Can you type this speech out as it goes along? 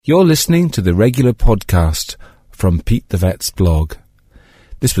You're listening to the regular podcast from Pete the Vet's blog.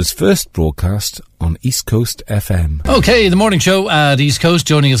 This was first broadcast on East Coast FM. Okay, the morning show at East Coast.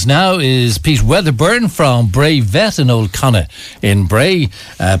 Joining us now is Pete Wedderburn from Bray Vet in Old Connaught in Bray.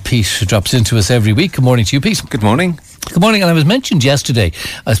 Pete drops into us every week. Good morning to you, Pete. Good morning. Good morning. And I was mentioned yesterday,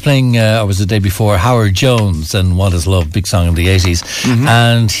 I was playing, or was the day before, Howard Jones and What Is Love, big song in the 80s. Mm-hmm.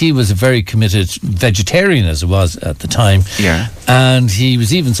 And he was a very committed vegetarian, as it was at the time. Yeah. And he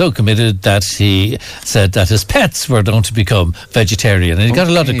was even so committed that he said that his pets were going to become vegetarian. And he got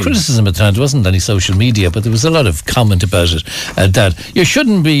a lot of criticism at the time. There wasn't any social media, but there was a lot of comment about it, that you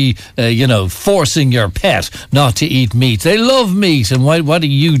shouldn't be, forcing your pet not to eat meat. They love meat, and what are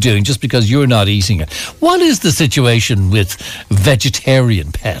you doing just because you're not eating it? What is the situation with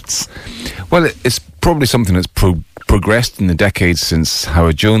vegetarian pets? Well, it's probably something that's progressed in the decades since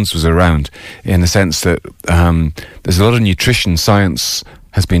Howard Jones was around, in the sense that there's a lot of nutrition science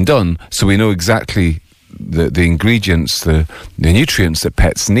has been done, so we know exactly the ingredients, the nutrients that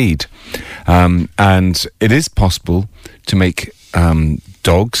pets need. And it is possible to make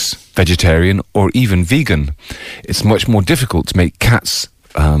dogs vegetarian or even vegan. It's much more difficult to make cats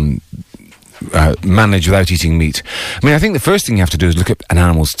manage without eating meat. I mean, I think the first thing you have to do is look at an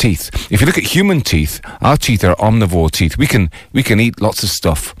animal's teeth. If you look at human teeth, our teeth are omnivore teeth. We can eat lots of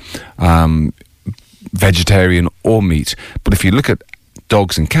stuff, vegetarian or meat. But if you look at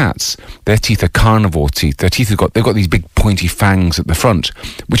dogs and cats, their teeth are carnivore teeth. Their teeth they've got these big pointy fangs at the front,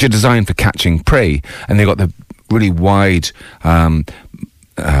 which are designed for catching prey, and they've got the really wide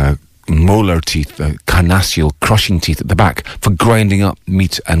molar teeth, carnassial crushing teeth at the back for grinding up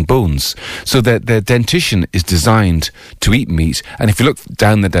meat and bones. So their dentition is designed to eat meat, and if you look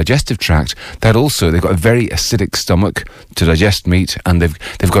down the digestive tract, they've got a very acidic stomach to digest meat, and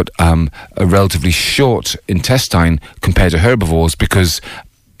they've got a relatively short intestine compared to herbivores, because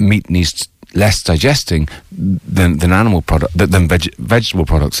meat needs less digesting than vegetable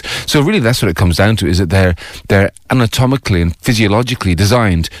products. So really that's what it comes down to, is that they're anatomically and physiologically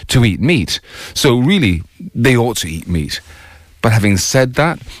designed to eat meat. So really they ought to eat meat. But having said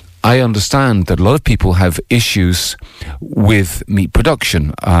that, I understand that a lot of people have issues with meat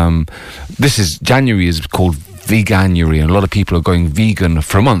production. January is called Veganuary, and a lot of people are going vegan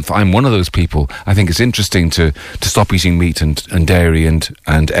for a month. I'm one of those people. I think it's interesting to stop eating meat and dairy and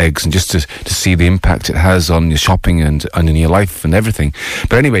eggs, and just to see the impact it has on your shopping and in your life and everything.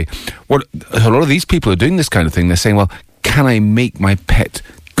 But anyway, what a lot of these people are doing this kind of thing. They're saying, well, can I make my pet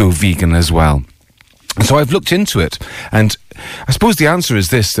go vegan as well? And so I've looked into it, and I suppose the answer is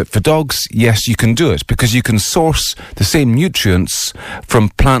this, that for dogs, yes, you can do it, because you can source the same nutrients from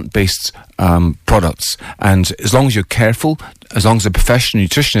plant-based products. And as long as you're careful, as long as a professional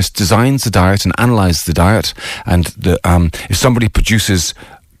nutritionist designs the diet and analyses the diet, and if somebody produces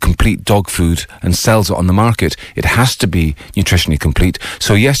complete dog food and sells it on the market, it has to be nutritionally complete.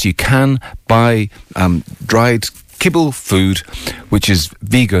 So yes, you can buy dried kibble food which is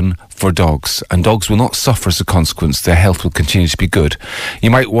vegan for dogs, and dogs will not suffer as a consequence. Their health will continue to be good.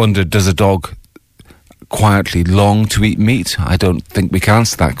 You might wonder, does a dog quietly long to eat meat? I don't think we can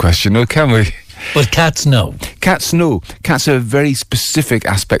answer that question, no, can we? But cats, no. Cats, no. Cats have very specific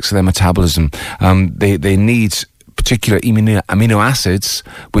aspects of their metabolism. They need particular amino acids,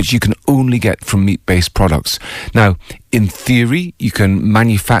 which you can only get from meat-based products. Now, in theory, you can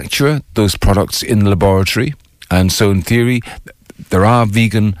manufacture those products in the laboratory, and so in theory, there are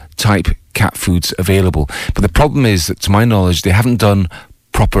vegan-type cat foods available. But the problem is that, to my knowledge, they haven't done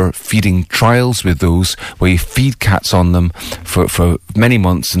proper feeding trials with those, where you feed cats on them for many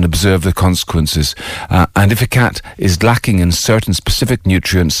months and observe the consequences. And if a cat is lacking in certain specific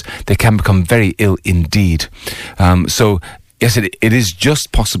nutrients, they can become very ill indeed. So, yes, it is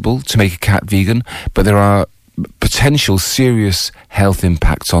just possible to make a cat vegan, but there are potential serious health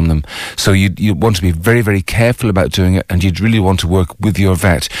impacts on them. So you want to be very, very careful about doing it, and you'd really want to work with your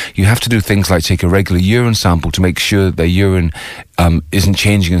vet. You have to do things like take a regular urine sample to make sure that their urine isn't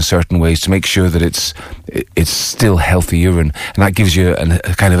changing in certain ways, to make sure that it's still healthy urine, and that gives you a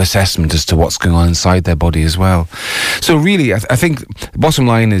kind of assessment as to what's going on inside their body as well. So really, I think the bottom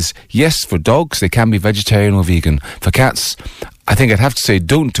line is, yes, for dogs, they can be vegetarian or vegan. For cats, I think I'd have to say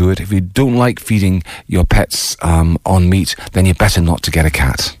don't do it. If you don't like feeding your pets on meat, then you're better not to get a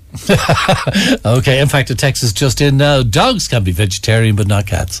cat. Okay, in fact, a text is just in now. Dogs can be vegetarian, but not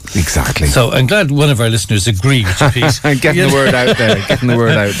cats. Exactly. So I'm glad one of our listeners agreed with you, Pete. Getting the word out there. Getting the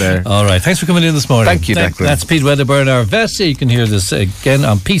word out there. All right, thanks for coming in this morning. Thank you, Declan. That's Pete Wedderburn, our vet. You can hear this again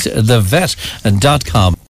on PeteTheVet.com.